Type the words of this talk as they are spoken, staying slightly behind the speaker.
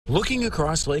Looking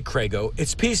across Lake Crago,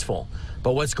 it's peaceful,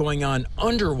 but what's going on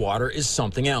underwater is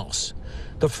something else.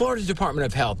 The Florida Department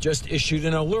of Health just issued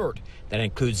an alert that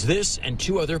includes this and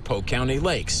 2 other Polk County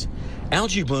lakes.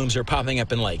 Algae blooms are popping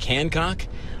up in Lake Hancock,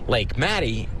 Lake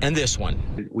Mattie, and this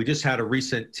one. We just had a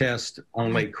recent test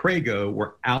on Lake Crago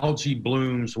where algae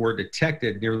blooms were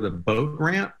detected near the boat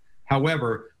ramp.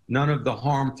 However, none of the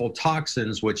harmful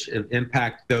toxins which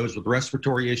impact those with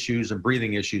respiratory issues and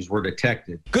breathing issues were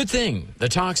detected. Good thing. The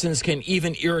toxins can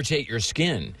even irritate your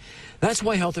skin. That's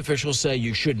why health officials say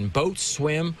you shouldn't boat,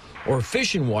 swim, or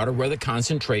fish in water where the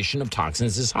concentration of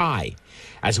toxins is high.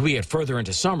 As we get further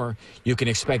into summer, you can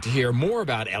expect to hear more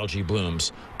about algae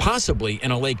blooms, possibly in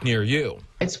a lake near you.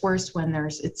 It's worse when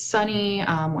it's sunny,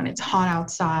 when it's hot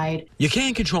outside. You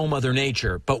can't control Mother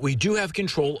Nature, but we do have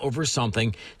control over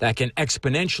something that can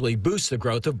exponentially boost the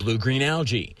growth of blue-green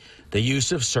algae, the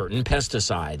use of certain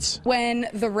pesticides. When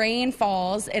the rain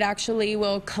falls, it actually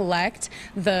will collect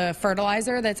the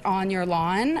fertilizer that's on your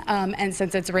lawn, and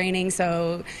since it's raining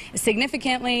so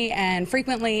significantly and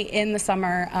frequently in the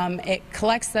summer, it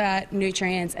collects that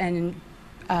nutrients and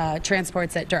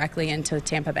transports it directly into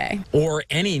Tampa Bay. Or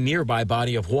any nearby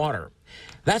body of water.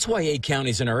 That's why 8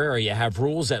 counties in our area have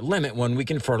rules that limit when we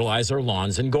can fertilize our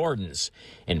lawns and gardens.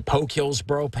 In Polk,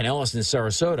 Hillsborough, Pinellas, and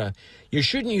Sarasota, you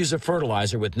shouldn't use a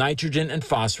fertilizer with nitrogen and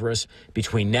phosphorus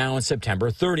between now and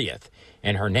September 30th.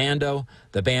 In Hernando,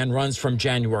 the ban runs from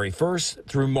January 1st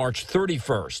through March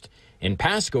 31st. In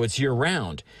Pasco, it's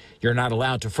year-round. You're not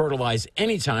allowed to fertilize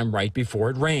anytime right before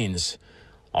it rains.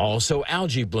 Also,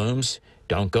 algae blooms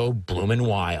don't go bloomin'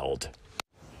 wild.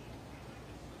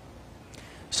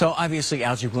 So obviously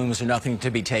algae blooms are nothing to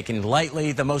be taken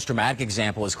lightly. The most dramatic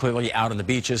example is clearly out on the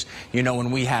beaches. You know, when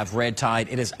we have red tide,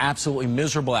 it is absolutely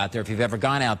miserable out there. If you've ever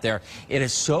gone out there, it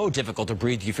is so difficult to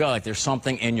breathe. You feel like there's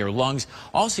something in your lungs.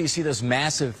 Also, you see those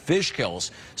massive fish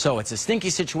kills. So it's a stinky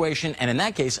situation, and in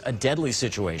that case, a deadly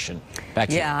situation. Back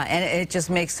to you. Yeah, and it just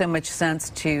makes so much sense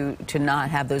to not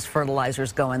have those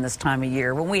fertilizers going this time of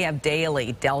year when we have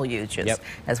daily deluges,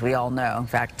 as we all know. In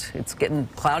fact, it's getting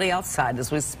cloudy outside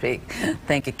as we speak.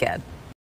 Thank you, Ken.